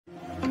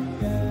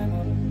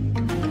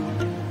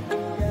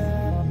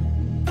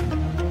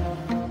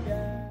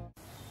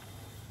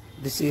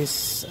This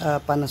is a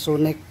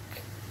Panasonic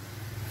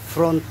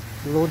front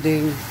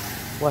loading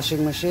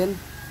washing machine.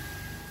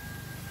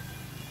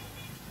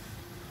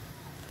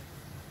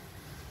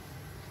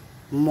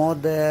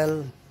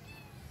 Model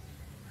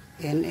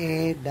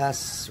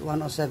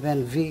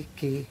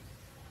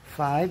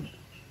NA-107VK5.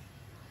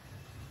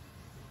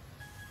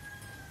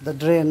 The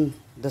drain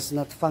does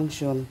not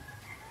function,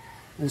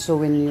 and so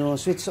when you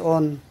switch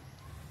on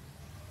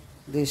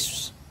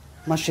this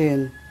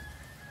machine,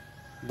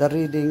 the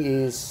reading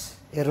is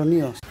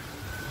erroneous.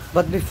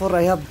 But before,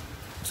 I have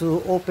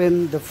to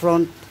open the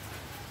front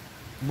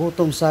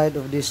bottom side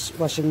of this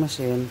washing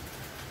machine.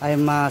 I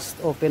must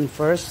open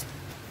first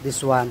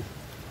this one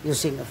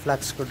using a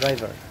flat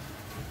screwdriver.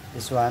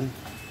 This one.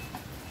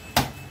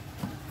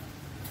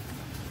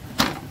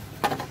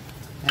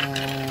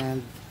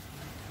 And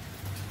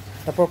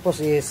the purpose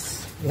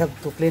is you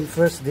have to clean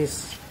first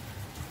this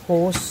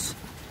hose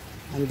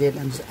and then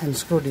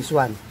unscrew this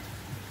one.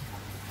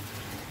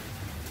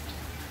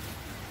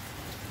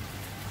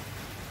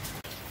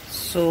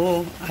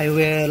 So I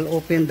will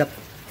open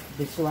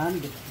this one,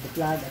 the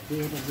plug at the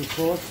end of this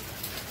hose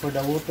for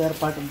the water,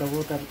 part of the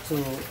water to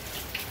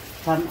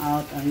come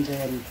out, and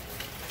then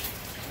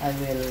I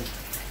will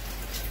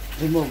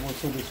remove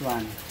also this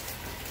one.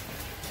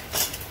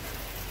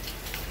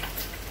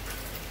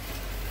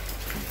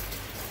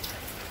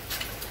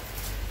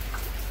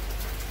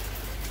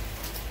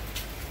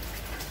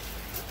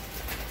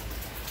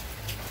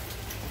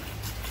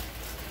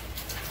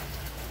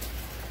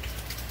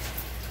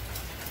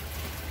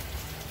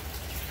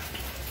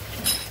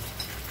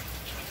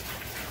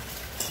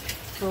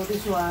 So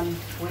this one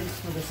points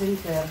to the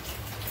center.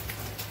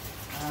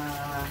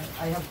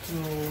 I have to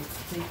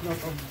take note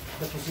of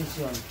the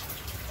position.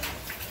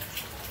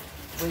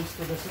 Points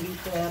to the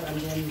center, and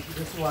then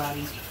this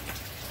one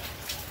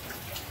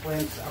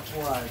points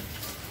upward.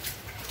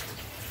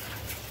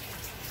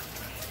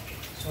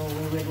 So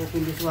we will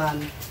open this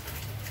one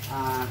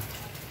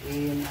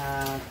in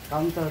a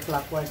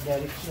counterclockwise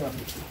direction.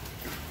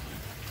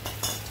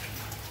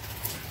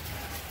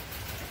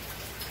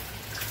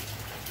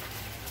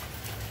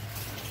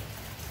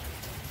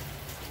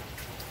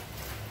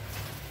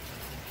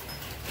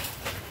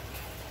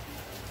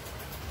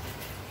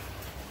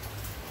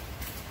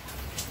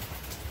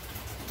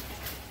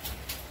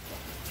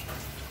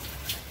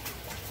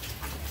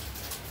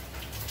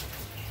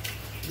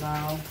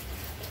 Now,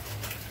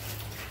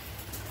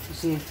 you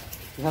see,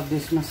 we have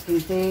this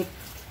masking tape,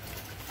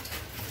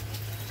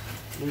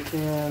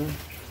 little,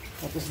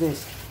 what is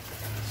this?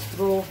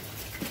 Screw,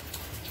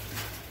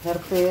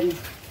 hairpin,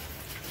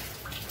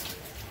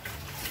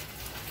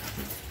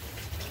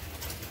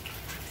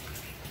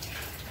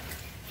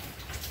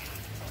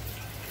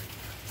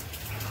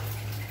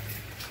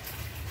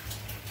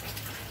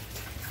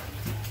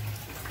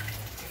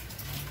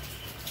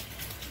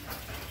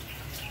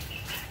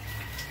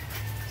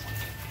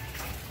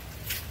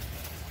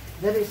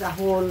 there is a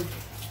hole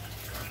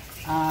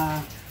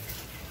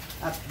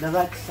at the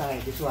right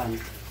side, this one.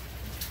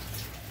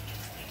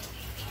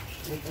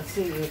 You can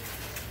see it.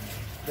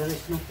 There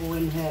is no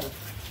coin here.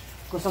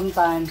 Because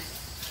sometimes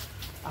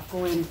a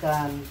coin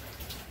can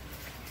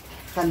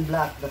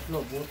block the flow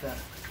of water.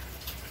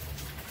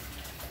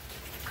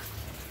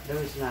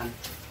 There is none.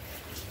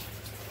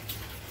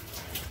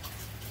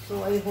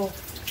 So I hope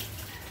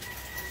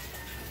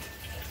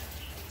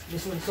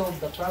this will solve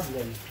the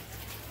problem.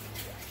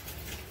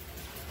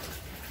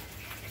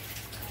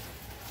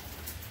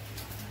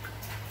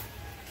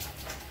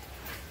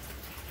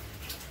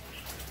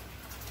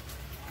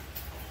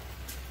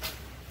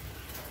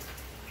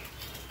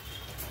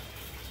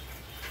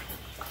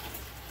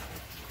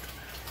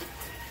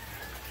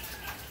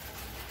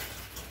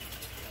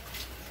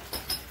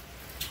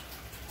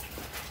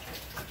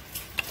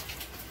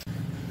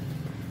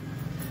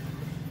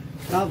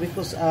 Now,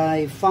 because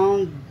I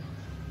found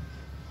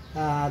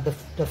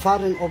the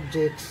foreign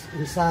objects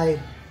inside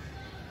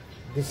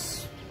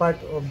this part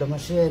of the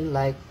machine,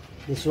 like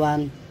this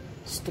one,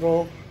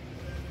 straw,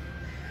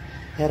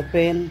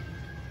 hairpin,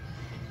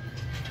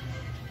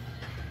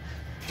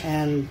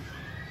 and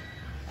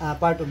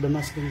part of the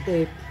masking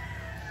tape,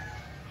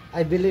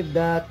 I believe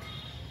that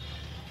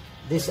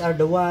these are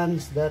the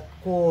ones that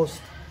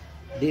caused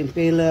the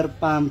impeller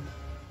pump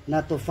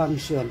not to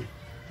function.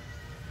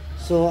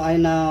 So I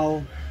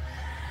now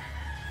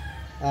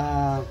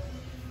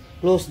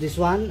close this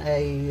one.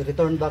 I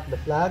return back the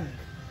plug.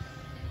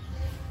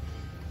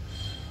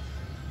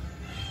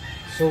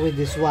 So with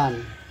this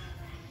one,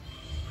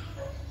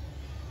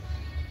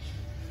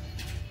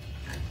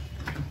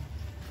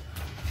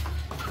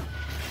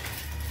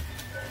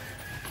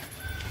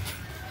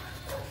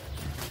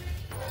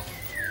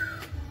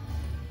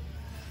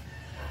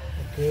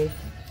 okay,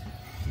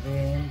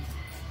 then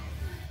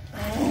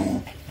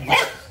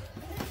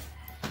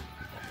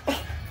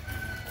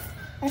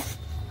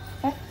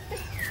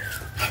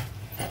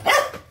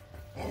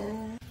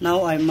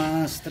now I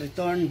must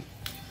return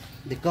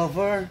the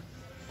cover.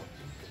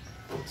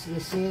 It's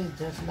easy,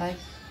 just like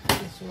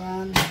this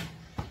one.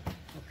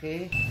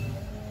 Okay,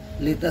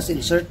 let us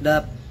insert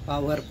the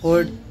power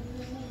cord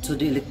to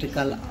the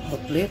electrical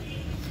outlet.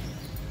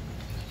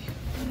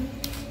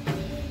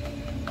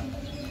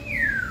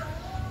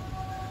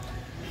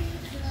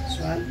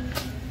 This one.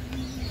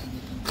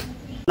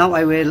 Now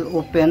I will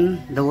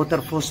open the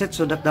water faucet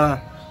so that the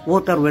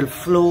water will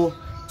flow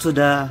to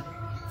the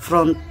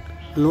front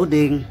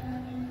loading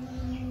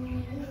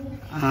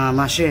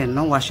machine,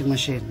 no, washing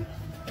machine.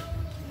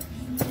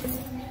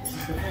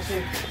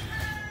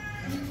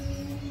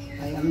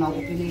 I am now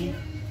opening.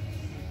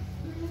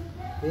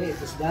 Okay,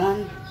 it is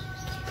done.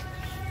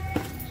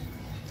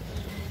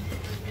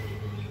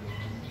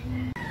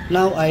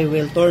 Now I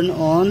will turn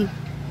on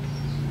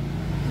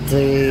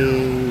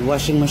the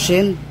washing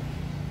machine,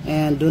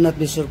 and do not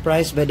be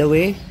surprised, by the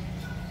way,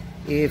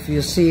 if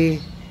you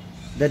see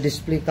the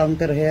display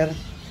counter here,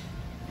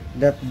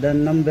 that the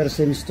number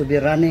seems to be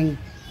running,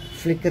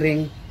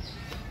 flickering.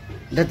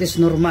 That is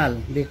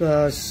normal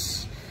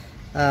because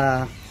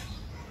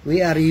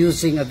we are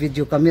using a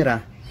video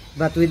camera,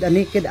 but with a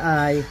naked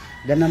eye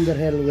the number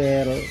here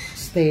will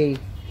stay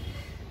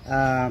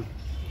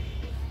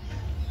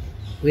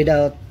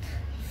without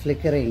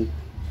flickering.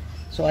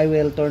 So I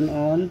will turn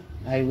on.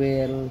 I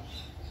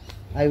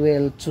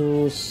will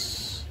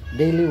choose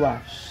daily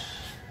wash.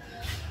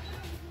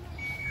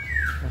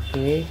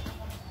 Okay,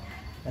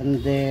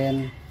 and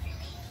then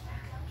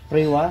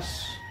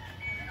pre-wash,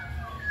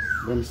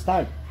 then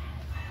start.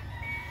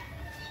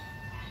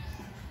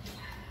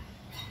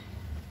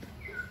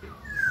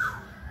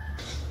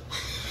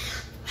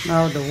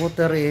 Now the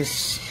water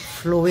is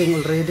flowing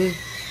already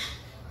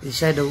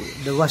inside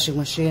the washing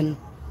machine.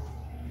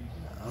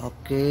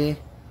 Okay,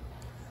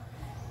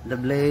 the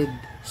blade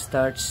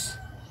starts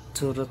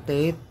to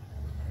rotate,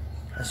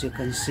 as you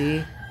can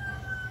see.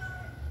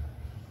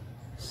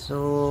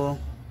 So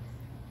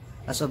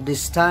as of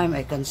this time,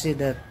 I can see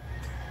that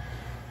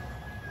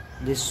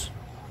this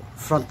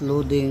front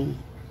loading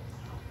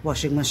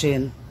washing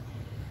machine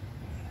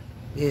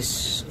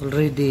is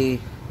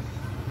already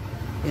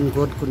in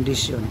good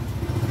condition.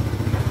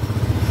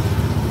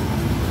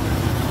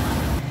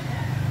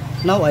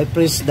 Now I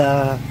press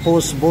the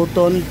pause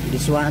button,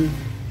 this one,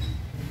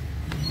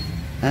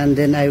 and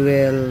then I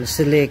will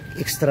select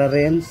extra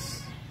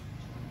rinse.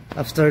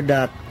 After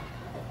that,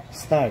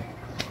 start.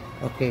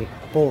 Okay,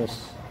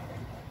 pause.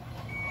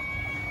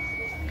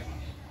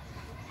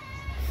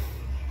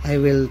 I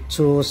will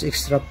choose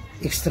extra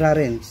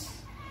rinse,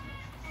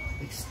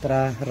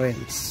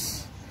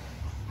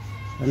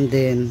 and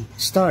then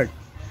start.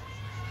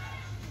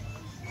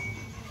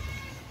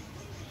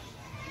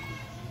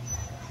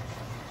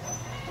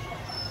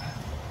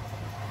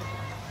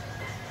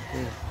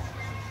 Okay.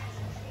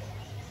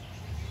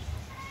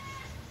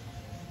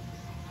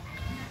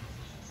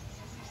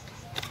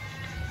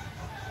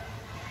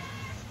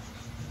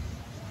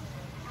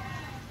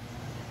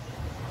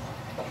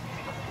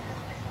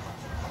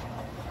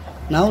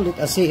 Now let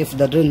us see if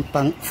the drain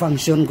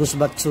function goes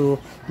back to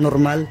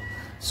normal.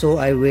 So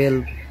I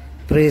will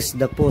press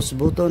the pause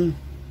button.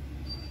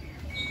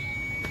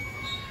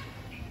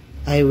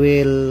 I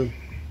will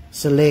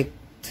select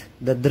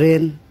the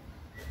drain,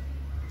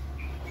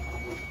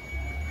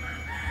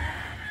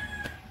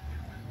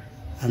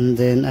 and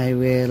then I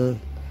will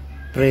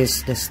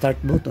press the start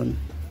button.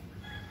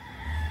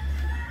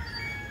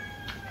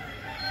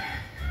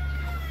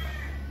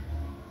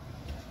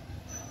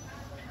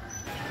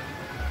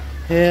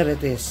 Here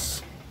it is.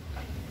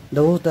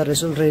 The water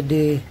is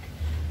already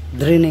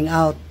draining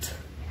out,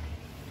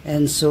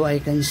 and so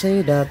I can say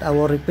that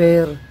our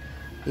repair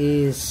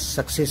is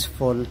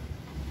successful.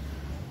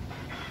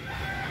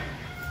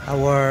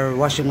 Our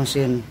washing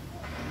machine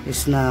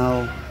is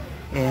now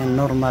in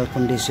normal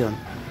condition.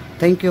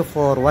 Thank you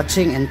for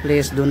watching, and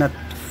please do not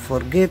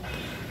forget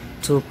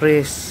to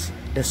press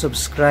the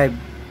subscribe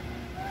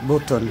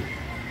button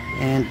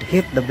and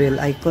hit the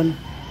bell icon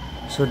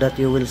so that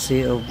you will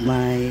see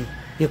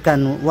you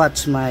can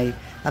watch my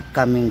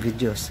upcoming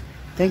videos.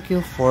 Thank you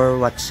for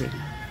watching.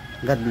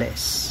 God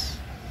bless.